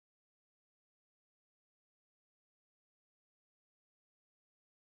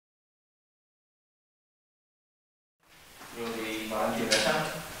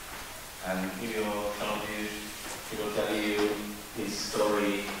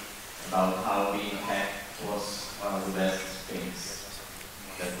about how being hacked was one of the best things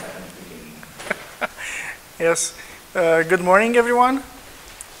that happened at the beginning. Yes. Good morning, everyone.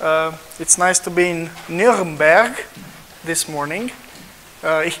 It's nice to be in Nürnberg this morning.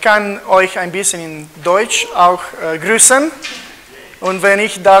 Ich kann euch ein bisschen in Deutsch auch grüßen. Und wenn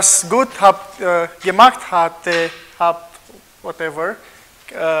ich das gut gemacht hatte, whatever,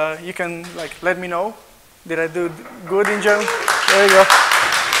 you can like let me know. Did I do good in German? There you go.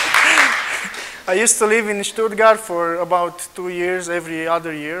 I used to live in Stuttgart for about 2 years, every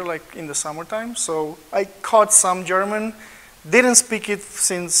other year, like in the summertime. So I caught some German. Didn't speak it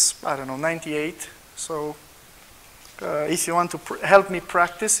since, I don't know, 98. So if you want to help me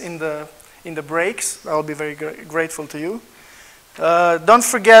practice in the breaks, I'll be very grateful to you. Don't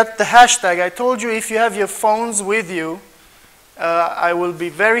forget the hashtag. I told you if you have your phones with you, I will be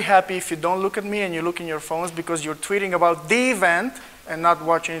very happy if you don't look at me and you look in your phones because you're tweeting about the event and not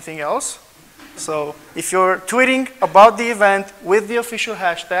watch anything else. So if you're tweeting about the event with the official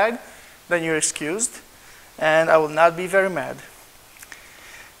hashtag, then you're excused, and I will not be very mad.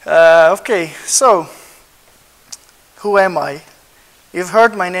 Okay, so who am I? You've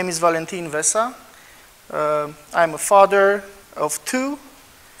heard my name is Valentin Vesa. I'm a father of 2,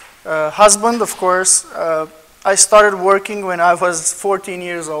 husband, of course. I started working when I was 14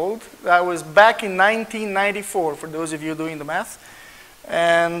 years old. That was back in 1994, for those of you doing the math.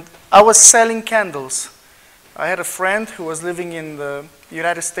 And I was selling candles. I had a friend who was living in the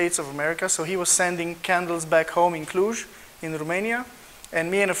United States of America, so he was sending candles back home in Cluj, in Romania. And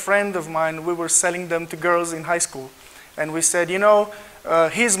me and a friend of mine, we were selling them to girls in high school. And we said, you know,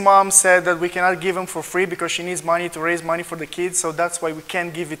 his mom said that we cannot give him for free because she needs money to raise money for the kids, so that's why we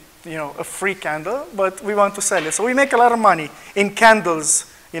can't give it, you know, a free candle, but we want to sell it. So we make a lot of money in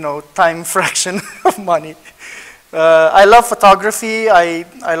candles, you know, time fraction of money. I love photography. I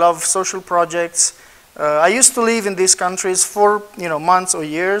love social projects. I used to live in these countries for, you know, months or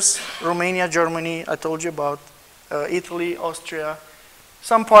years. Romania, Germany, I told you about, Italy, Austria,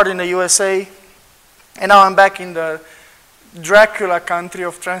 some part in the USA. And now I'm back in the Dracula country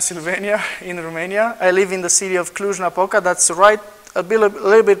of Transylvania in Romania. I live in the city of Cluj-Napoca. That's right a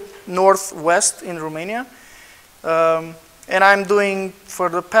little bit northwest in Romania. And I'm doing, for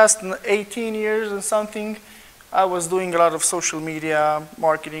the past 18 years and something, I was doing a lot of social media,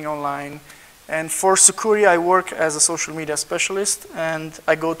 marketing online. And for Sucuri, I work as a social media specialist, and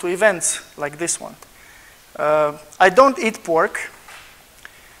I go to events like this one. I don't eat pork.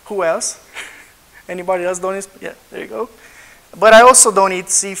 Who else? Anybody else don't eat? Yeah, there you go. But I also don't eat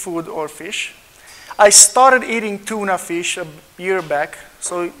seafood or fish. I started eating tuna fish a year back,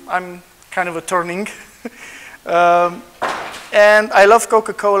 so I'm kind of a turning. And I love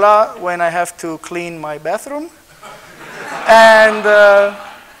Coca-Cola when I have to clean my bathroom. And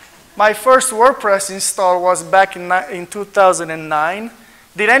my first WordPress install was back in 2009.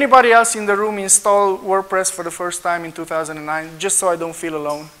 Did anybody else in the room install WordPress for the first time in 2009? Just so I don't feel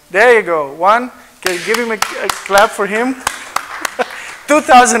alone. There you go. One. Okay, give him a clap for him.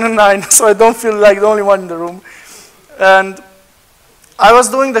 2009, so I don't feel like the only one in the room. And I was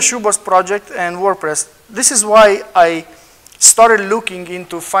doing the ShoeBox project and WordPress. This is why I started looking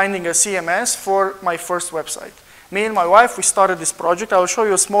into finding a CMS for my first website. Me and my wife, we started this project. I will show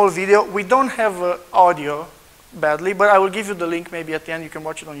you a small video. We don't have audio badly, but I will give you the link maybe at the end. You can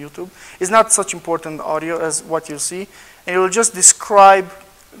watch it on YouTube. It's not such important audio as what you'll see. And it will just describe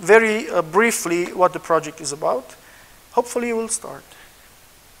very briefly what the project is about. Hopefully you will start.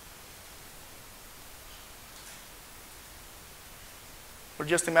 Or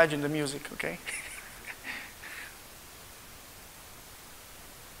just imagine the music, okay?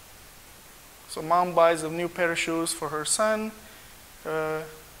 So mom buys a new pair of shoes for her son.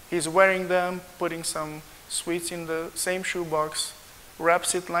 He's wearing them, putting some sweets in the same shoebox,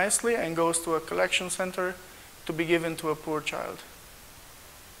 wraps it nicely, and goes to a collection center to be given to a poor child.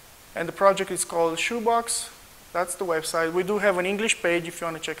 And the project is called ShoeBox. That's the website. We do have an English page if you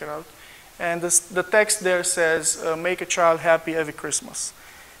want to check it out. And the text there says, make a child happy every Christmas.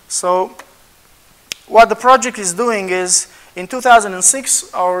 So what the project is doing is, in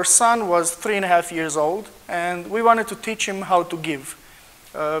 2006, our son was 3.5 years old, and we wanted to teach him how to give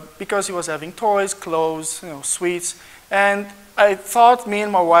because he was having toys, clothes, you know, sweets. And I thought, me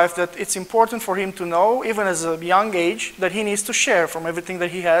and my wife, that it's important for him to know, even as a young age, that he needs to share from everything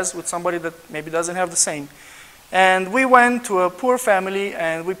that he has with somebody that maybe doesn't have the same. And we went to a poor family,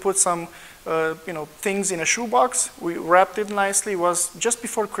 and we put some you know, things in a shoebox. We wrapped it nicely. It was just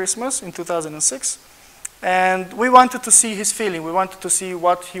before Christmas in 2006. And we wanted to see his feeling. We wanted to see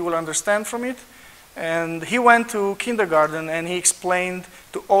what he will understand from it. And he went to kindergarten and he explained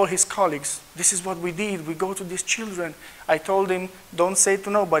to all his colleagues, this is what we did, we go to these children. I told him, don't say to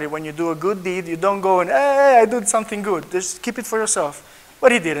nobody, when you do a good deed, you don't go and, hey, I did something good, just keep it for yourself.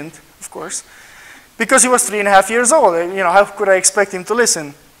 But he didn't, of course, because he was 3.5 years old. You know, how could I expect him to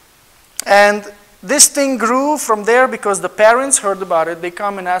listen? And this thing grew from there because the parents heard about it. They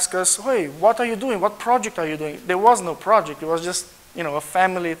come and ask us, hey, what are you doing? What project are you doing? There was no project, it was just, you know, a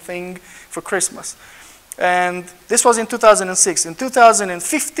family thing for Christmas. And this was in 2006. In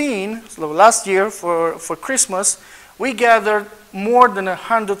 2015, so last year for Christmas, we gathered more than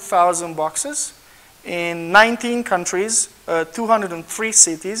 100,000 boxes in 19 countries, 203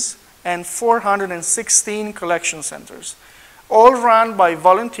 cities, and 416 collection centers. All run by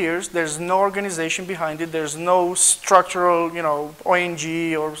volunteers. There's no organization behind it. There's no structural, you know,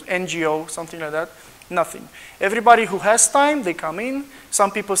 ONG or NGO, something like that. Nothing. Everybody who has time, they come in.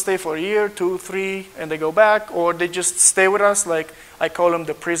 Some people stay for a year, 2, 3, and they go back, or they just stay with us. Like I call them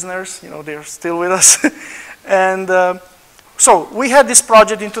the prisoners. You know, they're still with us. And so we had this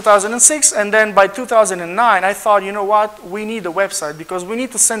project in 2006, and then by 2009, I thought, you know what? We need a website because we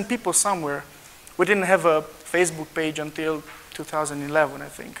need to send people somewhere. We didn't have a Facebook page until 2011, I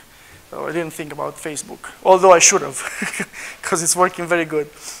think. So I didn't think about Facebook, although I should have, because it's working very good.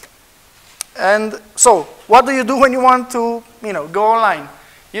 And so, what do you do when you want to, you know, go online?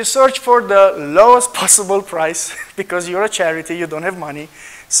 You search for the lowest possible price because you're a charity, you don't have money.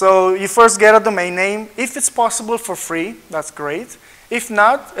 So you first get a domain name. If it's possible for free, that's great. If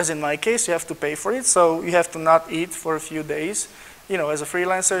not, as in my case, you have to pay for it. So you have to not eat for a few days. You know, as a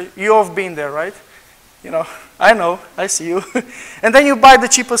freelancer, you have been there, right? You know, I see you. And then you buy the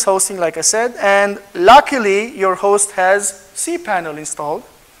cheapest hosting, like I said, and luckily your host has cPanel installed.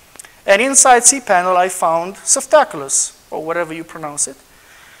 And inside cPanel, I found Softaculous, or whatever you pronounce it.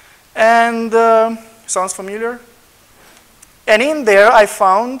 And sounds familiar? And in there, I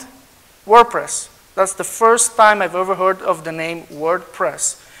found WordPress. That's the first time I've ever heard of the name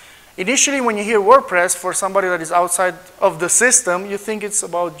WordPress. Initially, when you hear WordPress, for somebody that is outside of the system, you think it's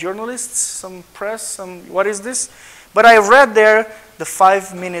about journalists, some press, what is this? But I read there the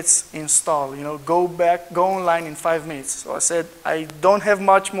 5 minutes install, you know, go online in 5 minutes. So I said, I don't have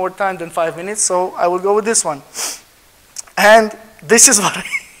much more time than 5 minutes, so I will go with this one. And this is what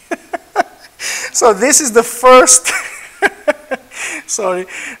so this is the first, sorry.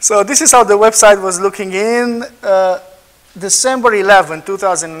 So this is how the website was looking in December 11,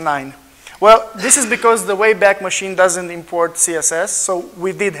 2009. Well, this is because the Wayback Machine doesn't import CSS, so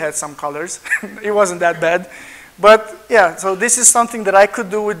we did have some colors. It wasn't that bad. But yeah, so this is something that I could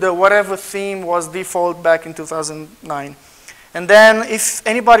do with the whatever theme was default back in 2009. And then if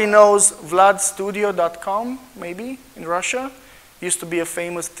anybody knows vladstudio.com, maybe, in Russia, used to be a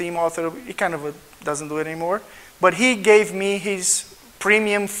famous theme author. He kind of doesn't do it anymore. But he gave me his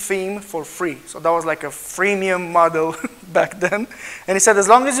premium theme for free. So that was like a freemium model back then. And he said, as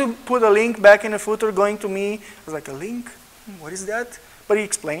long as you put a link back in the footer going to me, I was like, a link? What is that? But he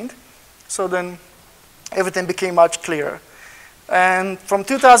explained. So then everything became much clearer. And from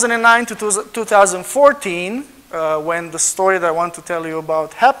 2009 to 2014, when the story that I want to tell you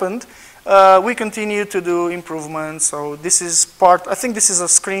about happened, we continued to do improvements. So this is I think this is a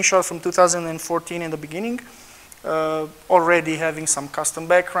screenshot from 2014 in the beginning. Already having some custom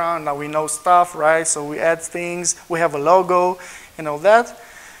background, now we know stuff, right? So we add things, we have a logo and all that.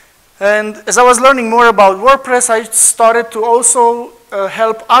 And as I was learning more about WordPress, I started to also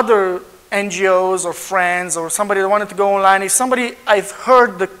help other NGOs or friends or somebody that wanted to go online. If somebody, I've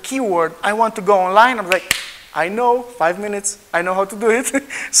heard the keyword, I want to go online, I'm like, I know, 5 minutes, I know how to do it.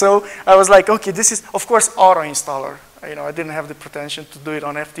 So I was like, okay, this is, of course, auto installer. You know, I didn't have the pretension to do it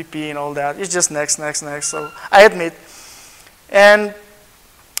on FTP and all that. It's just next, next, next. So I admit.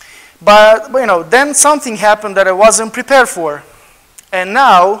 But you know, then something happened that I wasn't prepared for. And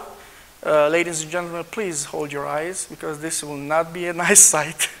now, ladies and gentlemen, please hold your eyes because this will not be a nice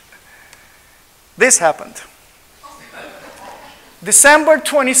sight. This happened. December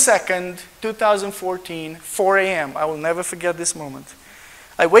 22nd, 2014, 4 a.m. I will never forget this moment.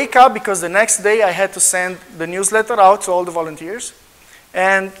 I wake up because the next day I had to send the newsletter out to all the volunteers.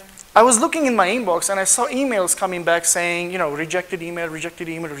 And I was looking in my inbox and I saw emails coming back saying, you know, rejected email, rejected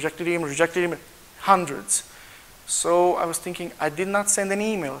email, rejected email, rejected email, hundreds. So I was thinking, I did not send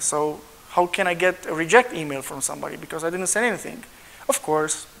any email. So how can I get a reject email from somebody? Because I didn't send anything. Of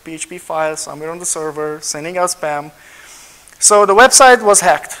course, PHP file somewhere on the server, sending out spam. So the website was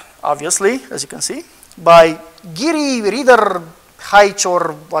hacked, obviously, as you can see, by Giri Reader Haich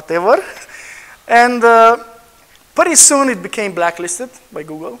or whatever. And pretty soon it became blacklisted by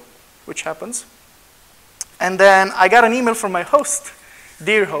Google, which happens. And then I got an email from my host,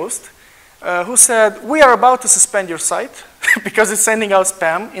 dear host, who said, we are about to suspend your site because it's sending out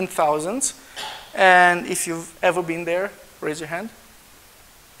spam in thousands. And if you've ever been there, raise your hand.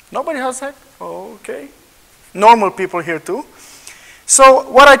 Nobody has hacked? Oh, okay. Normal people here too.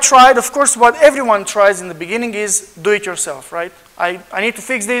 So what I tried, of course, what everyone tries in the beginning is do it yourself, right? I need to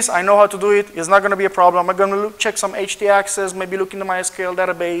fix this. I know how to do it. It's not going to be a problem. I'm going to check some HT access, maybe look in the MySQL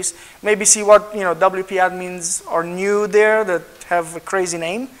database, maybe see what WP admins are new there that have a crazy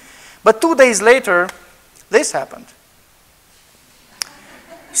name. But 2 days later, this happened.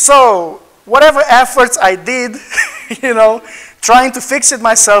 So whatever efforts I did, trying to fix it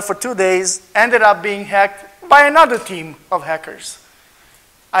myself for 2 days, ended up being hacked by another team of hackers.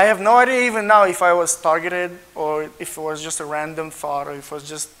 I have no idea even now if I was targeted or if it was just a random thought or if it was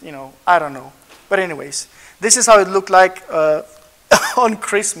just, I don't know. But anyways, this is how it looked like on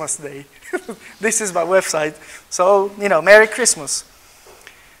Christmas Day. This is my website. So, Merry Christmas.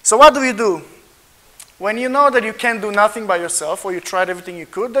 So what do you do? When you know that you can't do nothing by yourself or you tried everything you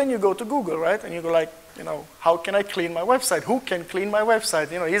could, then you go to Google, right? And you go like, how can I clean my website? Who can clean my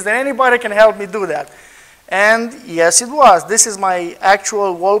website? Is there anybody that can help me do that? And yes, it was. This is my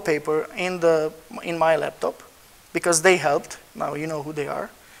actual wallpaper in my laptop because they helped. Now you know who they are.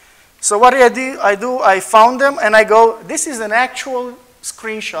 So what I found them and I go, this is an actual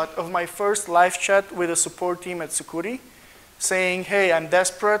screenshot of my first live chat with a support team at Security saying, hey, I'm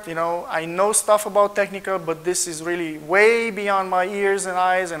desperate, I know stuff about technical, but this is really way beyond my ears and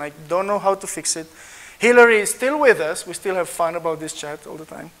eyes and I don't know how to fix it. Hillary is still with us. We still have fun about this chat all the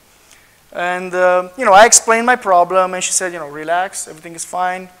time. And, I explained my problem, and she said, relax, everything is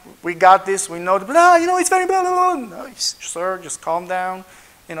fine. We got this, we know, it's very blah, blah, blah. No, sir, just calm down,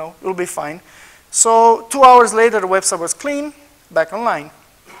 it'll be fine. So 2 hours later, the website was clean, back online.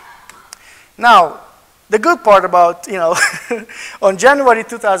 Now, the good part about, on January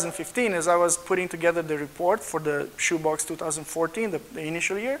 2015, as I was putting together the report for the ShoeBox 2014, the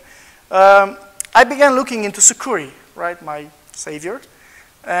initial year, I began looking into Security, right, my savior.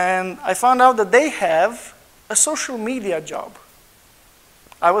 And I found out that they have a social media job.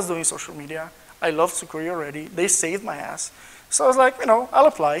 I was doing social media. I loved Security already. They saved my ass. So I was like, I'll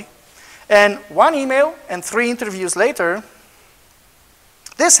apply. And 1 email and 3 interviews later,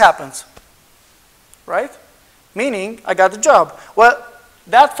 this happens, right? Meaning I got the job. Well,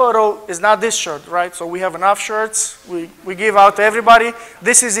 that photo is not this shirt, right? So we have enough shirts. We give out to everybody.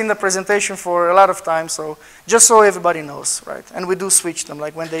 This is in the presentation for a lot of time, so just so everybody knows, right? And we do switch them.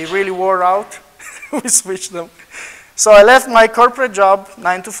 Like when they really wore out, we switch them. So I left my corporate job,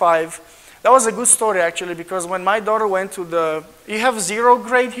 9 to 5. That was a good story, actually, because when my daughter went to you have 0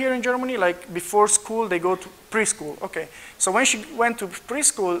 grade here in Germany? Like before school, they go to preschool. Okay. So when she went to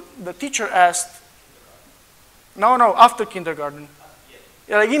preschool, the teacher asked, no, after kindergarten.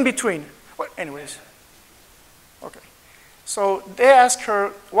 Yeah, like in between. Well, anyways. Okay. So they asked her,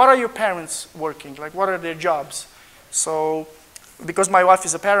 what are your parents working? Like, what are their jobs? So, because my wife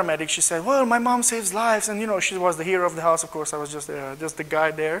is a paramedic, she said, well, my mom saves lives. And, she was the hero of the house. Of course, I was just the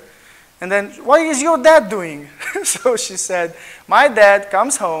guy there. And then, what is your dad doing? So she said, my dad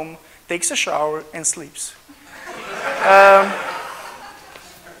comes home, takes a shower, and sleeps.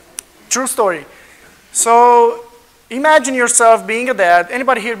 True story. So, imagine yourself being a dad.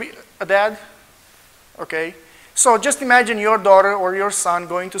 Anybody here be a dad? Okay. So just imagine your daughter or your son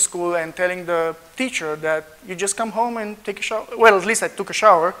going to school and telling the teacher that you just come home and take a shower. Well, at least I took a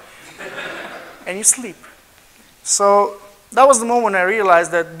shower. And you sleep. So that was the moment I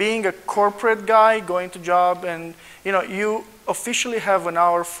realized that being a corporate guy, going to job, and you officially have an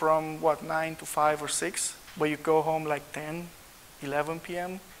hour from, 9 to 5 or 6, but you go home like 10, 11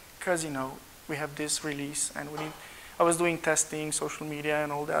 p.m. because, we have this release and I was doing testing, social media,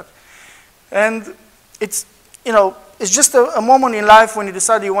 and all that. And it's just a moment in life when you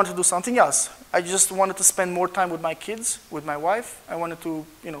decide you want to do something else. I just wanted to spend more time with my kids, with my wife. I wanted to,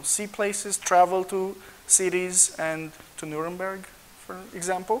 see places, travel to cities and to Nuremberg, for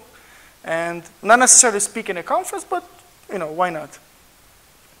example. And not necessarily speak in a conference, but, why not?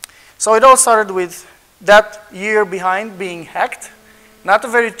 So it all started with that year behind being hacked. Not a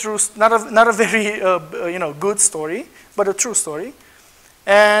very good story, but a true story.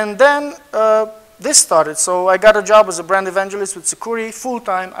 And then this started. So I got a job as a brand evangelist with Security,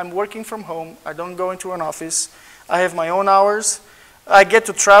 full-time. I'm working from home. I don't go into an office. I have my own hours. I get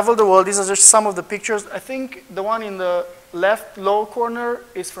to travel the world. These are just some of the pictures. I think the one in the left low corner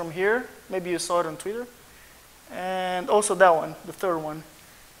is from here. Maybe you saw it on Twitter. And also that one, the third one.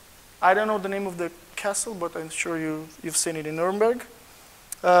 I don't know the name of the castle, but I'm sure you've seen it in Nuremberg.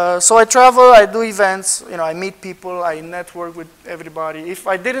 So I travel, I do events, I meet people, I network with everybody. If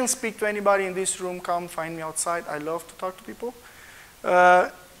I didn't speak to anybody in this room, come find me outside. I love to talk to people.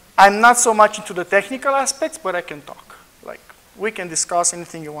 I'm not so much into the technical aspects, but I can talk. Like, we can discuss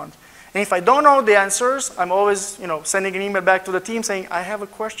anything you want. And if I don't know the answers, I'm always, sending an email back to the team saying, I have a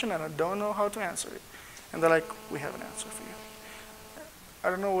question and I don't know how to answer it. And they're like, we have an answer for you. I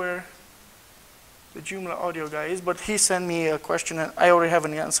don't know where the Joomla audio guy is, but he sent me a question and I already have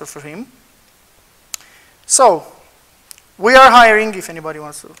an answer for him. So, we are hiring if anybody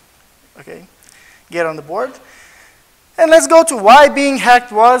wants to, get on the board. And let's go to why being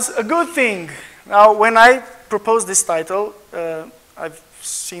hacked was a good thing. Now, when I proposed this title, I've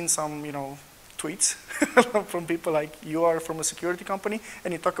seen some, tweets from people like, you are from a security company,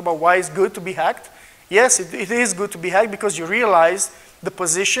 and you talk about why it's good to be hacked. Yes, it is good to be hacked because you realize the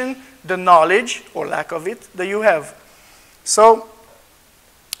position, the knowledge, or lack of it, that you have. So,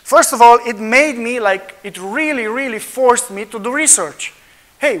 first of all, it made me, it really, really forced me to do research.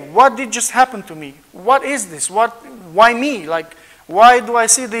 Hey, what did just happen to me? What is this? Why me? Why do I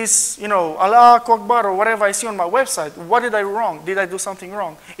see this, Allah Akbar or whatever I see on my website? What did I do wrong? Did I do something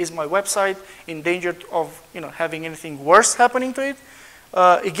wrong? Is my website in danger of, having anything worse happening to it?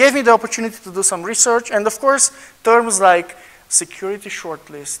 It gave me the opportunity to do some research, and of course, terms like security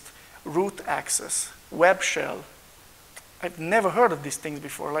shortlist, root access, web shell. I've never heard of these things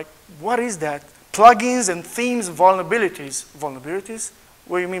before. What is that? Plugins and themes vulnerabilities. Vulnerabilities?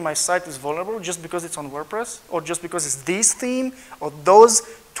 What do you mean my site is vulnerable just because it's on WordPress? Or just because it's this theme? Or those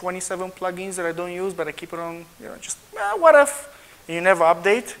 27 plugins that I don't use but I keep it on, what if? And you never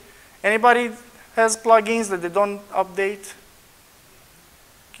update. Anybody has plugins that they don't update?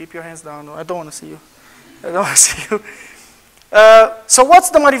 Keep your hands down. No, I don't want to see you. I don't want to see you. So what's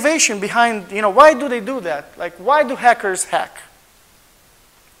the motivation behind, why do they do that? Why do hackers hack?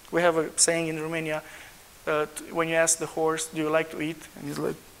 We have a saying in Romania, when you ask the horse, do you like to eat? And he's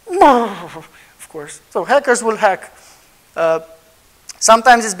like, of course. So hackers will hack.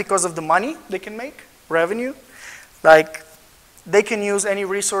 Sometimes it's because of the money they can make, revenue. They can use any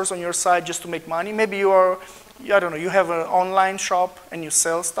resource on your site just to make money. Maybe you are, I don't know, you have an online shop and you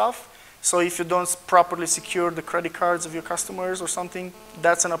sell stuff. So if you don't properly secure the credit cards of your customers or something,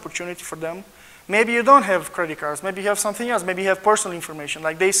 that's an opportunity for them. Maybe you don't have credit cards. Maybe you have something else. Maybe you have personal information,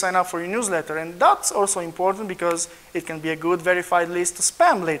 like they sign up for your newsletter. And that's also important because it can be a good verified list to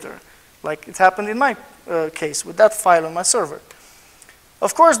spam later, like it happened in my case with that file on my server.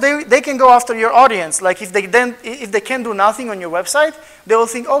 Of course, they can go after your audience. Like if they can do nothing on your website, they will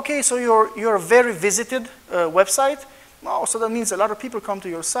think, okay, so you're a very visited website. Oh, so that means a lot of people come to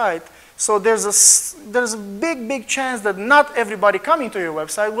your site. So there's a big, big chance that not everybody coming to your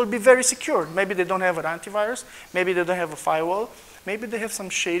website will be very secure. Maybe they don't have an antivirus. Maybe they don't have a firewall. Maybe they have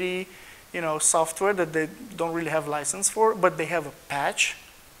some shady, software that they don't really have license for, but they have a patch,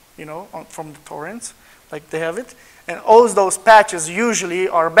 from the torrents, like they have it. And all those patches usually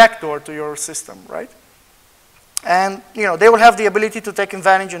are backdoor to your system, right? And they will have the ability to take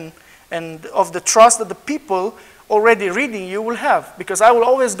advantage and of the trust that the people already reading you will have, because I will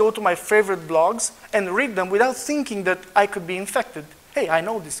always go to my favorite blogs and read them without thinking that I could be infected. Hey, I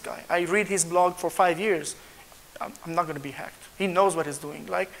know this guy. I read his blog for 5 years. I'm not going to be hacked. He knows what he's doing,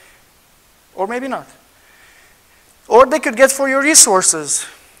 or maybe not. Or they could get for your resources.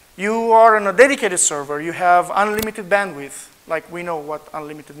 You are on a dedicated server. You have unlimited bandwidth. We know what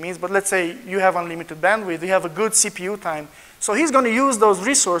unlimited means, but let's say you have unlimited bandwidth. You have a good CPU time. So he's going to use those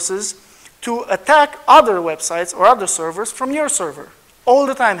resources to attack other websites or other servers from your server. All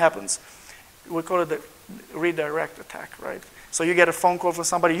the time happens. We call it the redirect attack, right? So you get a phone call from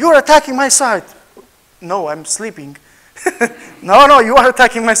somebody, you're attacking my site. No, I'm sleeping. No, you are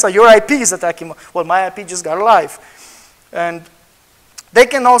attacking my site. Your IP is attacking. Well, my IP just got alive. And they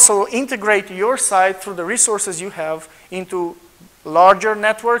can also integrate your site through the resources you have into larger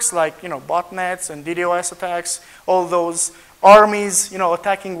networks like botnets and DDoS attacks, all those armies,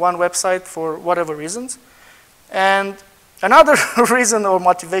 attacking one website for whatever reasons. And another reason or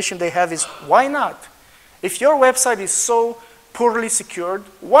motivation they have is, why not? If your website is so poorly secured,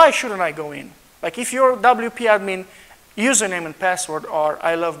 why shouldn't I go in? If your WP admin username and password are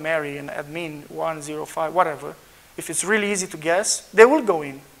I love Mary and admin 105, whatever, if it's really easy to guess, they will go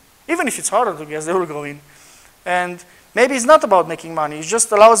in. Even if it's harder to guess, they will go in. And maybe it's not about making money. It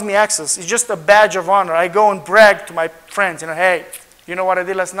just allows me access. It's just a badge of honor. I go and brag to my friends, hey, you know what I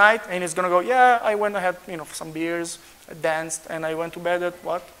did last night? And he's going to go, yeah, I went and had, some beers, I danced, and I went to bed at,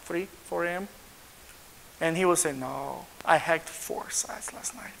 4 a.m.? And he will say, no, I hacked 4 sites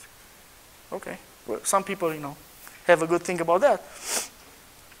last night. Okay. Well, some people, have a good thing about that.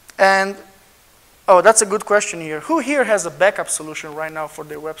 And, oh, that's a good question here. Who here has a backup solution right now for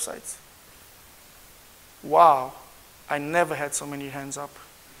their websites? Wow, I never had so many hands up.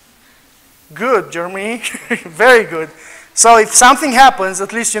 Good, Germany, very good. So if something happens,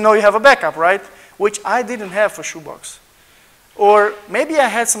 at least you know you have a backup, right? Which I didn't have for ShoeBox. Or maybe I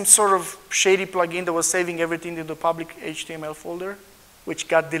had some sort of shady plugin that was saving everything in the public HTML folder, which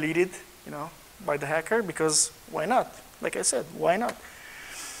got deleted, you know, by the hacker, because why not? Like I said, why not?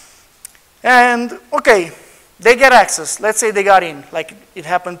 And okay, they get access. Let's say they got in, like it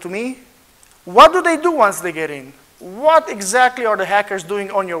happened to me. What do they do once they get in? What exactly are the hackers doing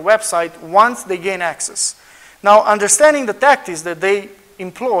on your website once they gain access? Now, understanding the tactics that they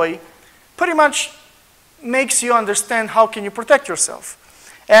employ pretty much makes you understand how can you protect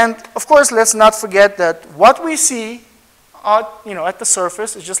yourself. And of course, let's not forget that what we see at the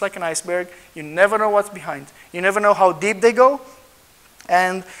surface is just like an iceberg. You never know what's behind. You never know how deep they go.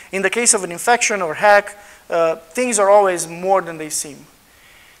 And in the case of an infection or hack, things are always more than they seem.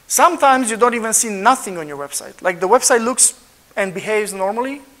 Sometimes you don't even see nothing on your website. Like the website looks and behaves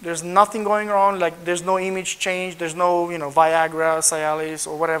normally. There's nothing going on. Like there's no image change. There's no Viagra, Cialis,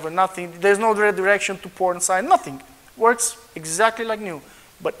 or whatever. Nothing. There's no redirection to porn site. Nothing. Works exactly like new.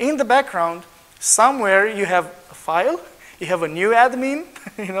 But in the background, somewhere you have a file. You have a new admin,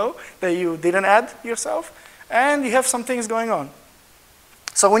 that you didn't add yourself, and you have some things going on.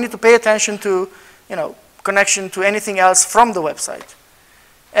 So we need to pay attention to, connection to anything else from the website.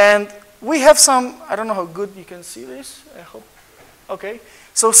 And we have some, I don't know how good you can see this, I hope. Okay,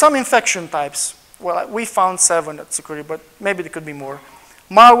 so some infection types. Well, we found 7 at security, but maybe there could be more.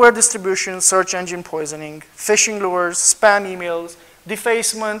 Malware distribution, search engine poisoning, phishing lures, spam emails,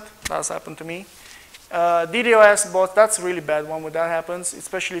 defacement, that's happened to me. DDoS bots, that's a really bad one when that happens,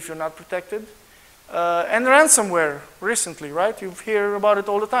 especially if you're not protected. And ransomware, recently, right? You hear about it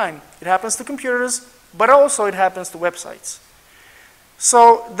all the time. It happens to computers, but also it happens to websites.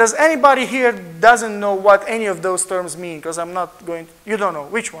 So does anybody here doesn't know what any of those terms mean? Because I'm not going to, you don't know.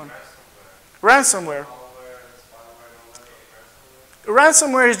 Which one? Ransomware.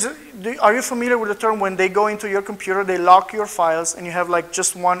 Ransomware is, are you familiar with the term when they go into your computer, they lock your files, and you have like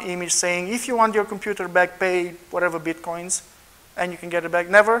just one image saying, if you want your computer back, pay whatever bitcoins, and you can get it back?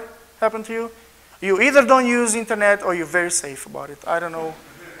 Never happened to you? You either don't use internet or you're very safe about it. I don't know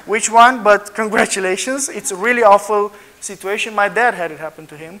which one, but congratulations. It's a really awful situation. My dad had it happen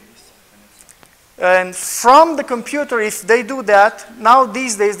to him. And from the computer, if they do that, now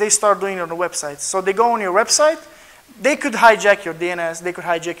these days they start doing it on the website. So they go on your website, they could hijack your DNS, they could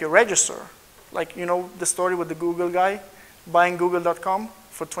hijack your register. Like, the story with the Google guy buying google.com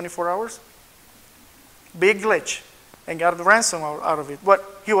for 24 hours? Big glitch. And got the ransom out of it. But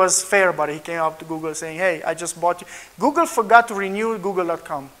he was fair about it. He came up to Google saying, hey, I just bought you. Google forgot to renew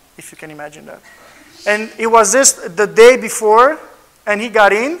google.com, if you can imagine that. And it was just the day before, and he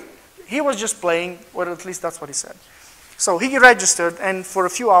got in. He was just playing, or at least that's what he said. So he registered, and for a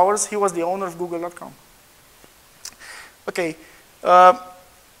few hours, he was the owner of google.com. Okay.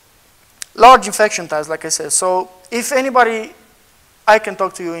 Large infection types, like I said. So if anybody, I can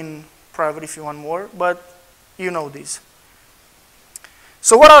talk to you in private if you want more, but you know these.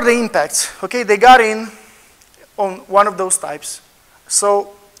 So what are the impacts? Okay, they got in on one of those types.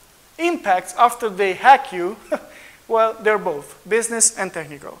 So impacts after they hack you, well, they're both business and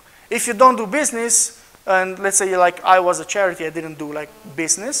technical. If you don't do business, and let's say like I was a charity, I didn't do like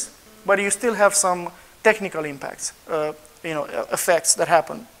business, but you still have some technical impacts, effects that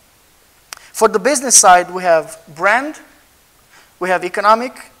happen. For the business side, we have brand, we have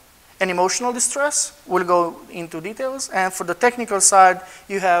economic, and emotional distress. We'll go into details. And for the technical side,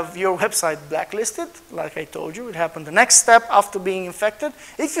 you have your website blacklisted. Like I told you, it happened the next step after being infected.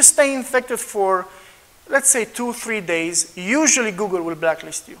 If you stay infected for, let's say, 2-3 days, usually Google will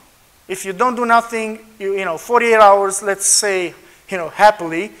blacklist you. If you don't do nothing, 48 hours, let's say,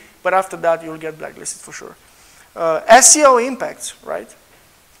 happily, but after that, you'll get blacklisted for sure. SEO impacts, right?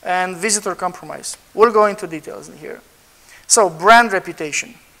 And visitor compromise. We'll go into details in here. So brand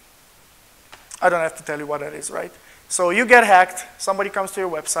reputation. I don't have to tell you what that is, right? So you get hacked, somebody comes to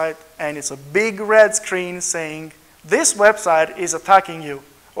your website, and it's a big red screen saying, this website is attacking you,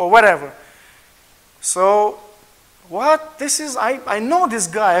 or whatever. So what? I know this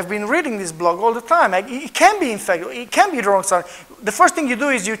guy, I've been reading this blog all the time. It can be infected, it can be the wrong site. The first thing you do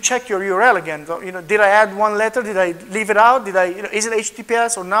is you check your URL again. Did I add one letter? Did I leave it out? Is it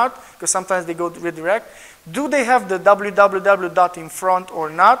HTTPS or not? Because sometimes they go redirect. Do they have the www dot in front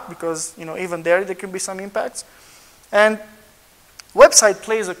or not? Because even there could be some impacts. And website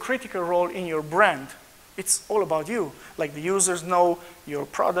plays a critical role in your brand. It's all about you. Like the users know your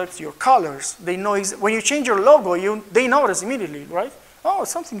products, your colors. They know when you change your logo, they notice immediately, right? Oh,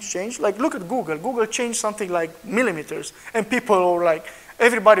 something's changed. Like look at Google. Google changed something like millimeters, and people were like,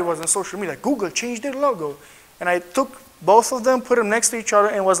 everybody was on social media. Like, Google changed their logo, and I took both of them, put them next to each other,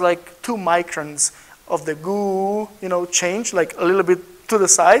 and it was like 2 microns of the goo, change, like a little bit to the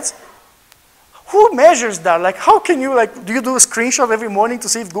sides. Who measures that? Like, how can you, do you do a screenshot every morning to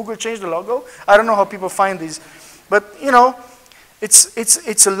see if Google changed the logo? I don't know how people find these. But,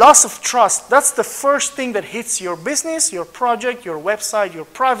 it's a loss of trust. That's the first thing that hits your business, your project, your website, your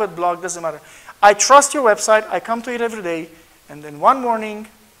private blog, doesn't matter. I trust your website, I come to it every day, and then one morning,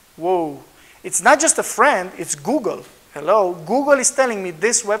 whoa. It's not just a friend, it's Google. Hello, Google is telling me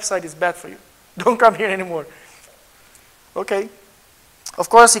this website is bad for you. Don't come here anymore. Okay. Of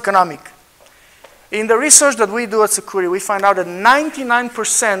course, economic. In the research that we do at Security, we find out that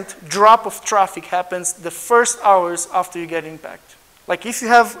 99% drop of traffic happens the first hours after you get impacted. Like if you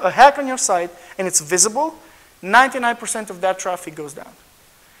have a hack on your site and it's visible, 99% of that traffic goes down.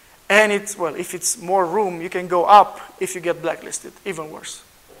 And if it's more room, you can go up if you get blacklisted, even worse.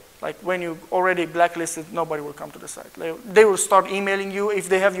 Like when you already blacklisted, nobody will come to the site. They will start emailing you. If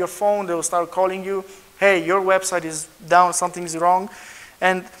they have your phone, they will start calling you. Hey, your website is down, something's wrong.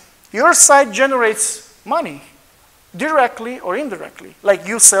 And your site generates money, directly or indirectly. Like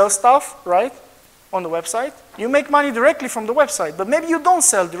you sell stuff, right, on the website. You make money directly from the website, but maybe you don't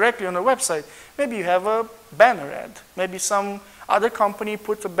sell directly on the website. Maybe you have a banner ad. Maybe some other company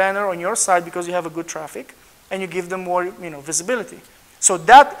puts a banner on your site because you have a good traffic, and you give them more visibility. So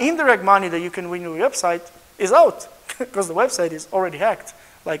that indirect money that you can win your website is out because the website is already hacked.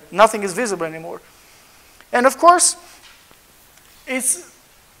 Like nothing is visible anymore. And of course, if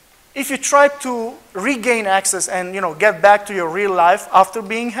you try to regain access and get back to your real life after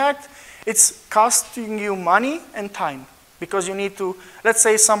being hacked, it's costing you money and time because you need to, let's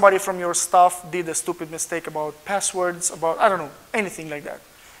say somebody from your staff did a stupid mistake about passwords, about, I don't know, anything like that.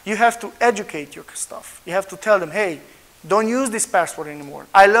 You have to educate your staff. You have to tell them, hey, don't use this password anymore.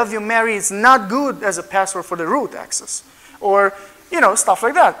 I love you, Mary. It's not good as a password for the root access. Or, stuff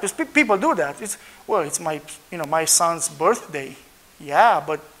like that. Because people do that. It's my, my son's birthday. Yeah,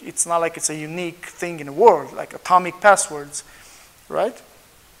 but it's not like it's a unique thing in the world, like atomic passwords, right?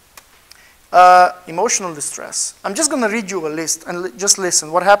 Emotional distress. I'm just going to read you a list and just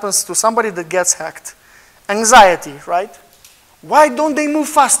listen. What happens to somebody that gets hacked? Anxiety, right? Why don't they move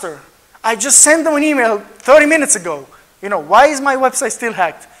faster? I just sent them an email 30 minutes ago. Why is my website still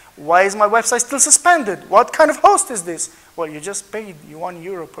hacked? Why is my website still suspended? What kind of host is this? Well, you just paid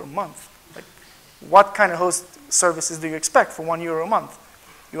 €1 per month. Like, what kind of host services do you expect for €1 a month?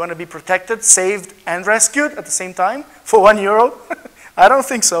 You want to be protected, saved, and rescued at the same time for €1? I don't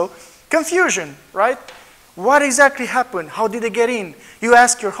think so. Confusion, right? What exactly happened? How did they get in? You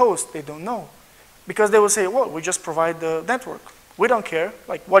ask your host, they don't know. Because they will say, well, we just provide the network. We don't care.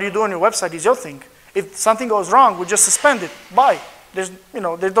 Like, what you do on your website is your thing. If something goes wrong, we just suspend it. Bye.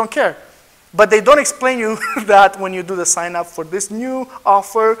 They don't care. But they don't explain you that when you do the sign up for this new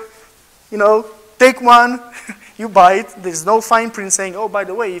offer, take one, you buy it. There's no fine print saying, oh, by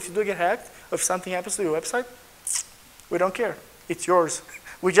the way, if you do get hacked, or if something happens to your website, we don't care. It's yours.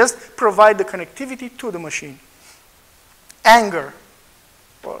 We just provide the connectivity to the machine. Anger.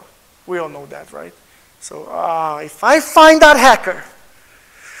 Well, we all know that, right? So if I find that hacker,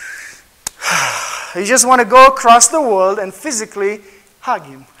 you just want to go across the world and physically hug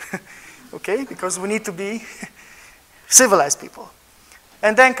him, okay? Because we need to be civilized people.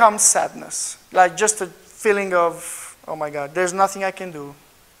 And then comes sadness, like just a feeling of, oh my God, there's nothing I can do.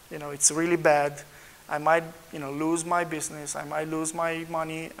 It's really bad. I might, lose my business. I might lose my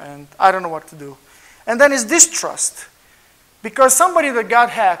money, and I don't know what to do. And then it's distrust, because somebody that got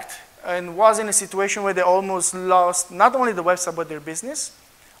hacked and was in a situation where they almost lost not only the website but their business,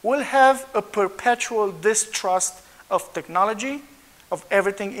 will have a perpetual distrust of technology, of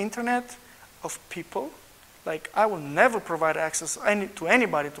everything internet, of people. Like, I will never provide access to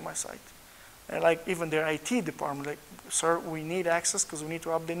anybody to my site. And like, even their IT department, like, sir, we need access because we need to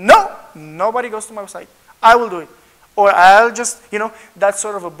update. No! Nobody goes to my site. I will do it. Or I'll just, that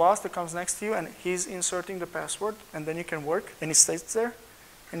sort of a boss that comes next to you and he's inserting the password and then you can work and he stays there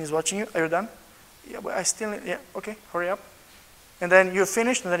and he's watching you. Are you done? Yeah, but I still need, yeah, okay, hurry up. And then you're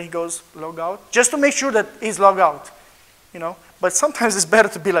finished, and then he goes log out, just to make sure that he's logged out, But sometimes it's better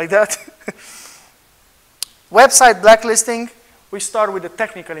to be like that. Website blacklisting, we start with the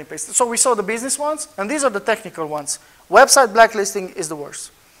technical impact. So we saw the business ones, and these are the technical ones. Website blacklisting is the worst.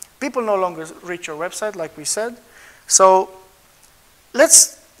 People no longer reach your website, like we said. So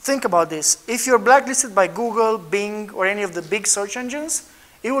let's think about this. If you're blacklisted by Google, Bing, or any of the big search engines,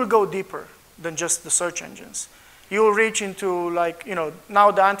 it will go deeper than just the search engines. You will reach into, like,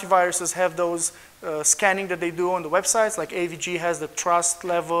 now the antiviruses have those scanning that they do on the websites, like AVG has the trust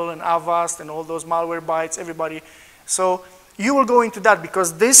level and Avast and all those malware bytes, everybody. So you will go into that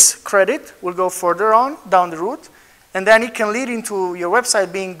because this credit will go further on down the route, and then it can lead into your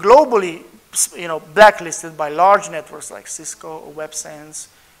website being globally blacklisted by large networks like Cisco or WebSense.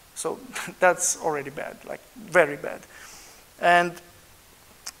 So that's already bad, like very bad. And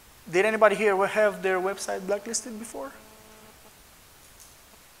did anybody here have their website blacklisted before?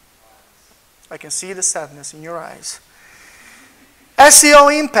 I can see the sadness in your eyes.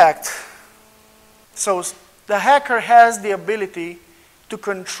 SEO impact. So the hacker has the ability to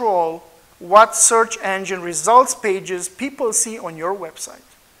control what search engine results pages people see on your website,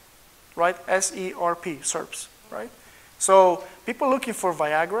 right? SERP, SERPs, right? So people looking for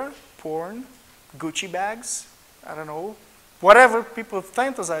Viagra, porn, Gucci bags, I don't know, whatever people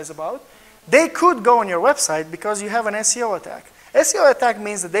fantasize about, they could go on your website because you have an SEO attack. SEO attack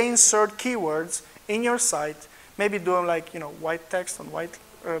means that they insert keywords in your site, maybe doing like white text on white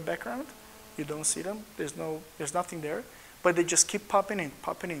background. You don't see them. There's nothing there, but they just keep popping in,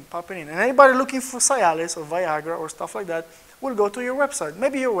 popping in, popping in. And anybody looking for Cialis or Viagra or stuff like that will go to your website.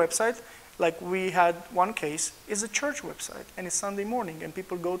 Maybe your website, like we had one case, is a church website, and it's Sunday morning, and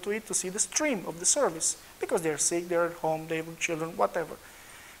people go to it to see the stream of the service because they're sick, they're at home, they have children, whatever.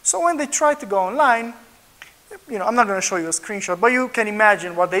 So when they try to go online, I'm not going to show you a screenshot, but you can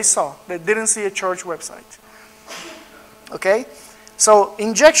imagine what they saw. They didn't see a church website. Okay? So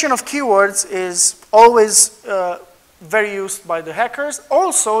injection of keywords is always very used by the hackers.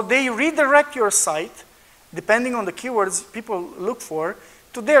 Also, they redirect your site, depending on the keywords people look for,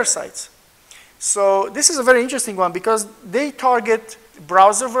 to their sites. So this is a very interesting one because they target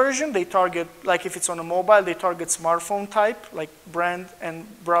browser version. They target, like if it's on a mobile, they target smartphone type, like brand and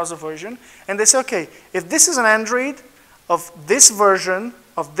browser version. And they say, okay, if this is an Android of this version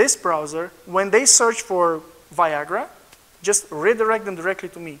of this browser, when they search for Viagra, just redirect them directly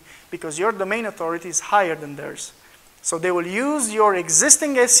to me because your domain authority is higher than theirs. So they will use your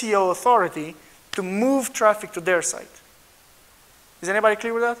existing SEO authority to move traffic to their site. Is anybody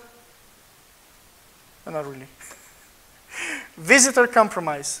clear with that? Not really. Visitor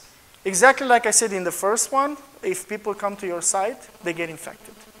compromise. Exactly like I said in the first one, if people come to your site, they get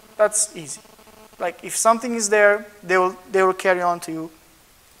infected. That's easy. Like if something is there, they will carry on to you,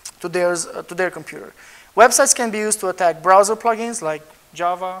 to their computer. Websites can be used to attack browser plugins like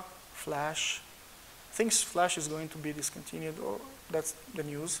Java, Flash. I think Flash is going to be discontinued, or that's the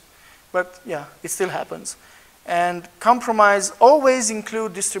news. But yeah, it still happens. And compromise always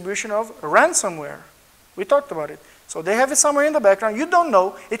include distribution of ransomware. We talked about it. So they have it somewhere in the background. You don't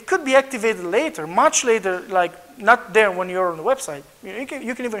know. It could be activated later, much later, like not there when you're on the website. You can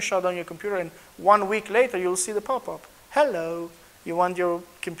even shut down your computer, and 1 week later, you'll see the pop-up. Hello, you want your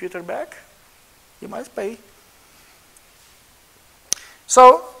computer back? You must pay.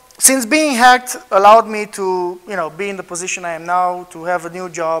 So since being hacked allowed me to be in the position I am now, to have a new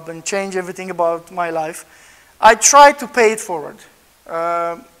job and change everything about my life, I try to pay it forward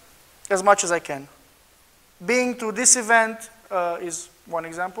as much as I can. Being to this event is one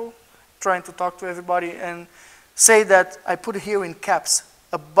example, trying to talk to everybody and say that I put it here in caps.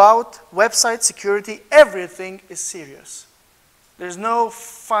 About website security, everything is serious. There's no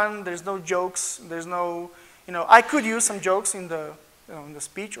fun, there's no jokes, there's no, I could use some jokes in the, in the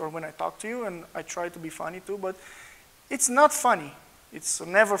speech or when I talk to you, and I try to be funny too, but it's not funny. It's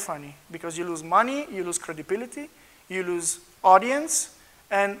never funny because you lose money, you lose credibility, you lose audience,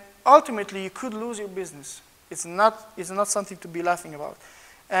 and ultimately you could lose your business. It's not something to be laughing about.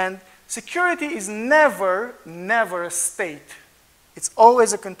 And security is never a state. It's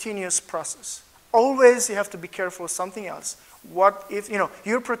always a continuous process. Always you have to be careful of something else. What if,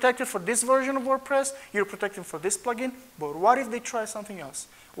 you're protected for this version of WordPress, you're protected for this plugin, but what if they try something else?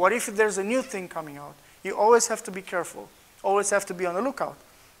 What if there's a new thing coming out? You always have to be careful. Always have to be on the lookout.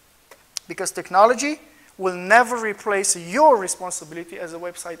 Because technology will never replace your responsibility as a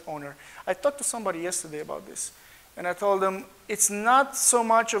website owner. I talked to somebody yesterday about this, and I told them it's not so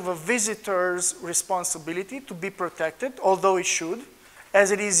much of a visitor's responsibility to be protected, although it should,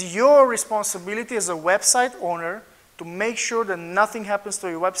 as it is your responsibility as a website owner to make sure that nothing happens to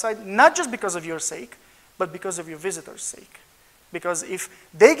your website, not just because of your sake, but because of your visitors' sake. Because if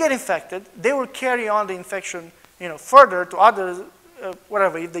they get infected, they will carry on the infection further to others,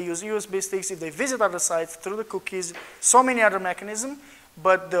 whatever, if they use USB sticks, if they visit other sites through the cookies, so many other mechanisms,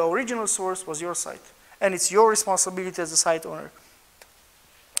 but the original source was your site. And it's your responsibility as a site owner.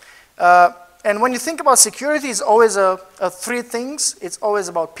 And when you think about security, it's always three things. It's always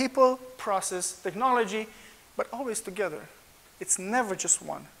about people, process, technology, but always together. It's never just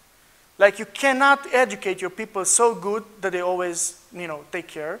one. Like you cannot educate your people so good that they always, take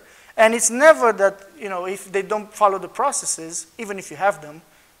care. And it's never that, if they don't follow the processes, even if you have them,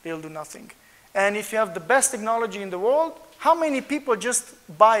 they'll do nothing. And if you have the best technology in the world, how many people just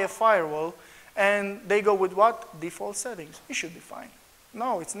buy a firewall and they go with what? Default settings. It should be fine.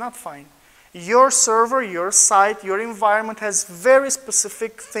 No, it's not fine. Your server, your site, your environment has very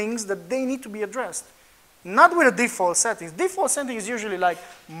specific things that they need to be addressed. Not with the default settings. Default setting is usually like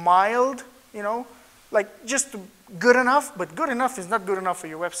mild, like just good enough, but good enough is not good enough for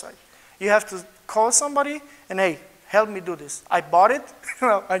your website. You have to call somebody and, hey, help me do this. I bought it,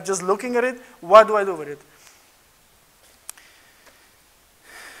 I'm just looking at it. What do I do with it?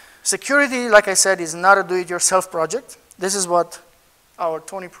 Security, like I said, is not a do-it-yourself project. This is what our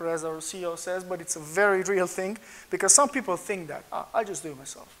Tony Perez, our CEO, says, but it's a very real thing because some people think that, I just do it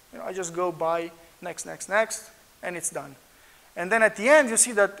myself. I just go buy next, and it's done. And then at the end, you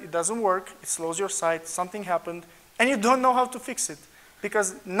see that it doesn't work, it slows your site, something happened, and you don't know how to fix it.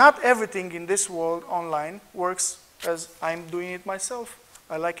 Because not everything in this world online works as I'm doing it myself.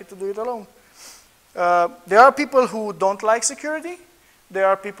 I like it to do it alone. There are people who don't like security. There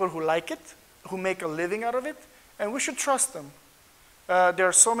are people who like it, who make a living out of it, and we should trust them. There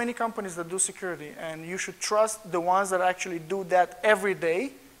are so many companies that do security, and you should trust the ones that actually do that every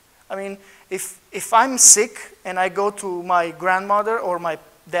day. I mean, if I'm sick and I go to my grandmother or my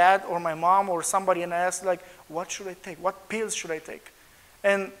dad or my mom or somebody and I ask, like, what should I take? What pills should I take?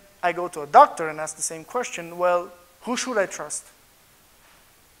 And I go to a doctor and ask the same question, well, who should I trust?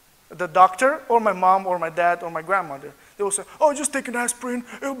 The doctor or my mom or my dad or my grandmother? They will say, oh, just take an aspirin,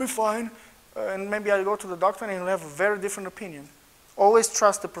 it'll be fine. And maybe I'll go to the doctor and he'll have a very different opinion. Always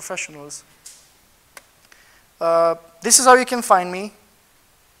trust the professionals. This is how you can find me.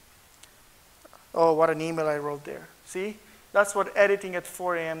 Oh, what an email I wrote there. See? That's what editing at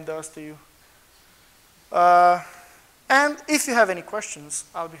 4 a.m. does to you. And if you have any questions,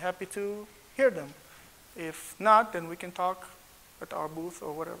 I'll be happy to hear them. If not, then we can talk at our booth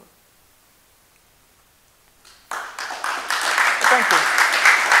or whatever. Thank you.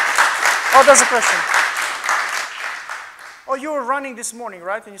 Oh, there's a question. Oh, you were running this morning,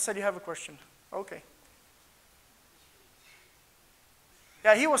 right? And you said you have a question. Okay.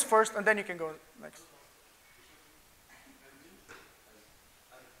 Yeah, he was first, and then you can go next.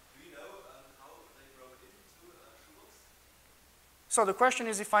 So the question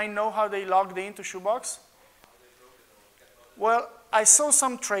is if I know how they logged into ShoeBox? Well, I saw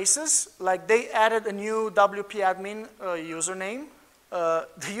some traces, like they added a new WP admin username. The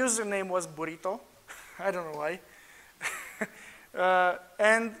username was Burrito. I don't know why.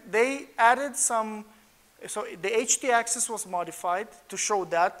 And they added some, so the htaccess was modified to show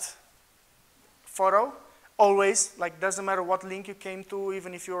that photo. Always, like doesn't matter what link you came to,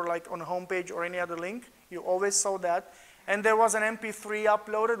 even if you're like on a home page or any other link, you always saw that. And there was an MP3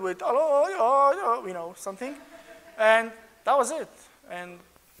 uploaded with, hello, something. And that was it. And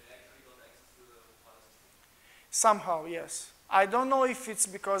somehow, yes. I don't know if it's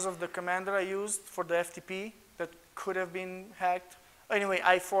because of the command that I used for the FTP that could have been hacked. Anyway,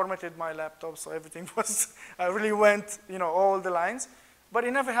 I formatted my laptop, so everything was, I really went, all the lines. But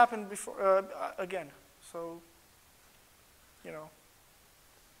it never happened before, again. So,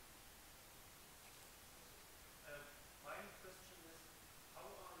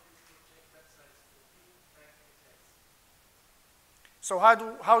 So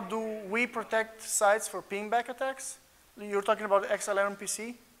how do we protect sites for pingback attacks? You're talking about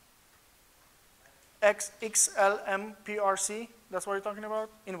XLMPC? XLMPRC? That's what you're talking about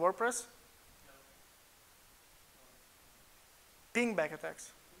in WordPress? Pingback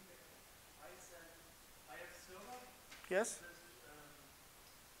attacks. I have a server. Yes?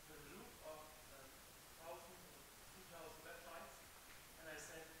 The loop of 1,000 or 2,000 websites, and I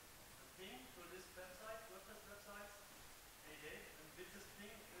send a ping to this website, WordPress website, a day, and this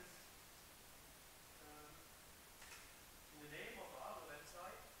ping is in the name of our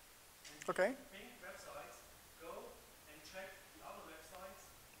website, and Okay. ping websites go and check the other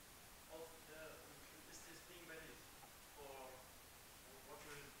websites of is this ping valid, or what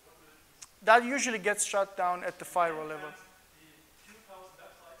will it be? That usually gets shut down at the firewall level. The 2,000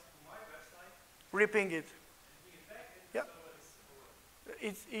 websites to my website, Reping it. bring it back, and Yeah. so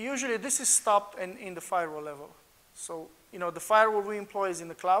it's over. Usually this is stopped in the firewall level. So, the firewall we employ is in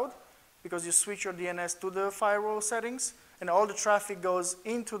the cloud because you switch your DNS to the firewall settings and all the traffic goes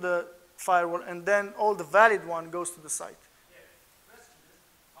into the firewall and then all the valid one goes to the site. Yeah. The question is,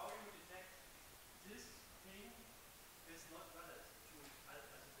 how you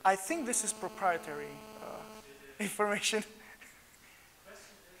I think this is proprietary information.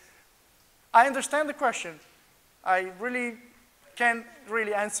 I understand the question. I really can't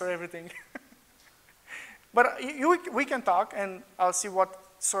really answer everything. But we can talk, and I'll see what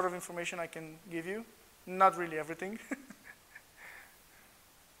sort of information I can give you. Not really everything.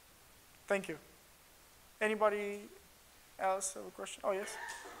 Thank you. Anybody else have a question? Oh, yes?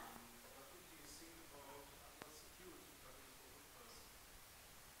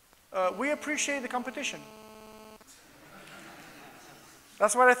 We appreciate the competition.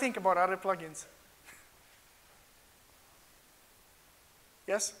 That's what I think about other plugins.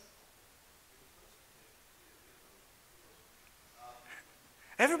 Yes?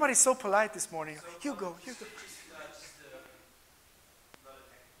 Everybody's so polite this morning. You go, you go.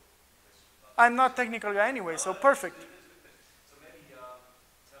 I'm not technical guy anyway, so perfect. So maybe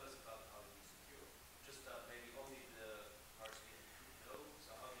tell us about how you secure. Just maybe only the parts we know.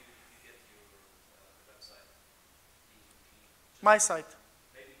 So how do you get your website? My site.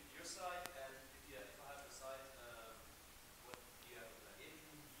 Maybe your site, and if I have a site, what do you have a plugin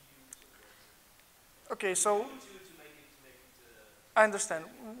you use? Okay, so To make it I understand.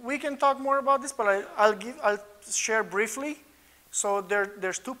 We can talk more about this, but I'll share briefly. So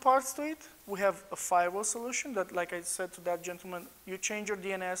there's two parts to it. We have a firewall solution that, like I said to that gentleman, you change your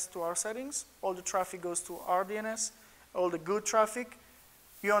DNS to our settings. All the traffic goes to our DNS. All the good traffic,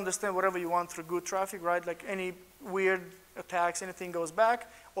 you understand whatever you want through good traffic, right? Like any weird attacks, anything goes back,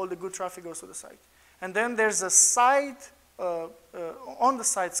 all the good traffic goes to the site. And then there's a site, on the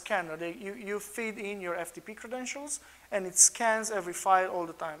site scanner. You feed in your FTP credentials, and it scans every file all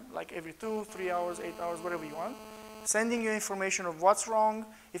the time, like every 2, 3 hours, 8 hours, whatever you want, sending you information of what's wrong.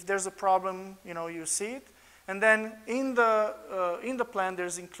 If there's a problem, you see it. And then in the plan,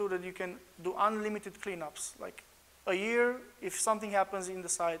 there's included, you can do unlimited cleanups. Like a year, if something happens in the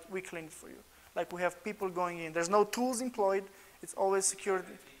site, we clean it for you. Like we have people going in. There's no tools employed. It's always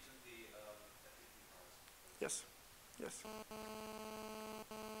security. Yes, yes.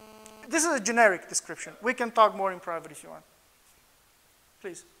 This is a generic description. We can talk more in private if you want.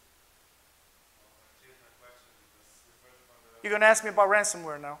 Please. You're going to ask me about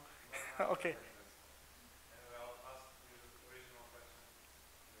ransomware now. Okay.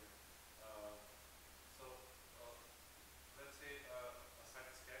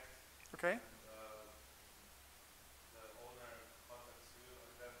 Okay. The owner contacts you,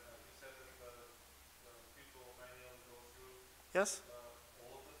 and then you said that the people manually go through Yes.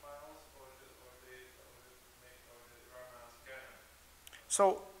 all of the files, or they run a scanner.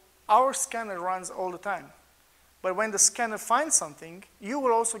 So our scanner runs all the time. But when the scanner finds something, you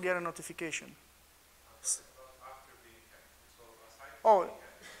will also get a notification. After being hacked. So a site Oh. being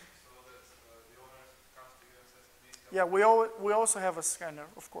hacked. So that the owner comes to you and says, please help. Yeah, we also have a scanner,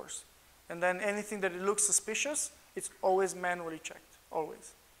 of course. And then anything that looks suspicious, it's always manually checked,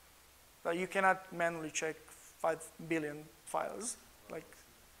 always. You cannot manually check 5 billion files, like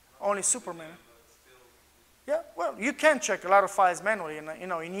only Superman. Yeah, well, you can check a lot of files manually, and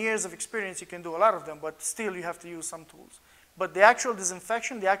in years of experience you can do a lot of them, but still you have to use some tools. But the actual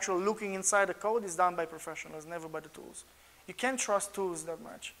disinfection, the actual looking inside the code is done by professionals, never by the tools. You can't trust tools that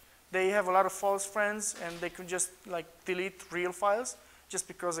much. They have a lot of false friends, and they could just like delete real files. Just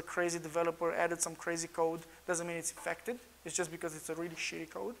because a crazy developer added some crazy code doesn't mean it's infected. It's just because it's a really shitty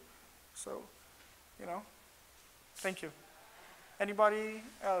code. So, thank you. Anybody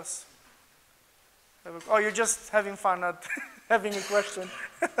else? Oh, you're just having fun, not having a question.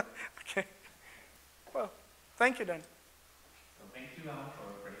 Okay. Well, thank you then. So thank you, Alan, for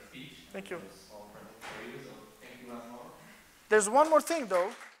a great speech. Thank you. There's a small project for you, so thank you once more. There's one more thing,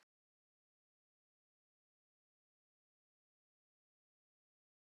 though.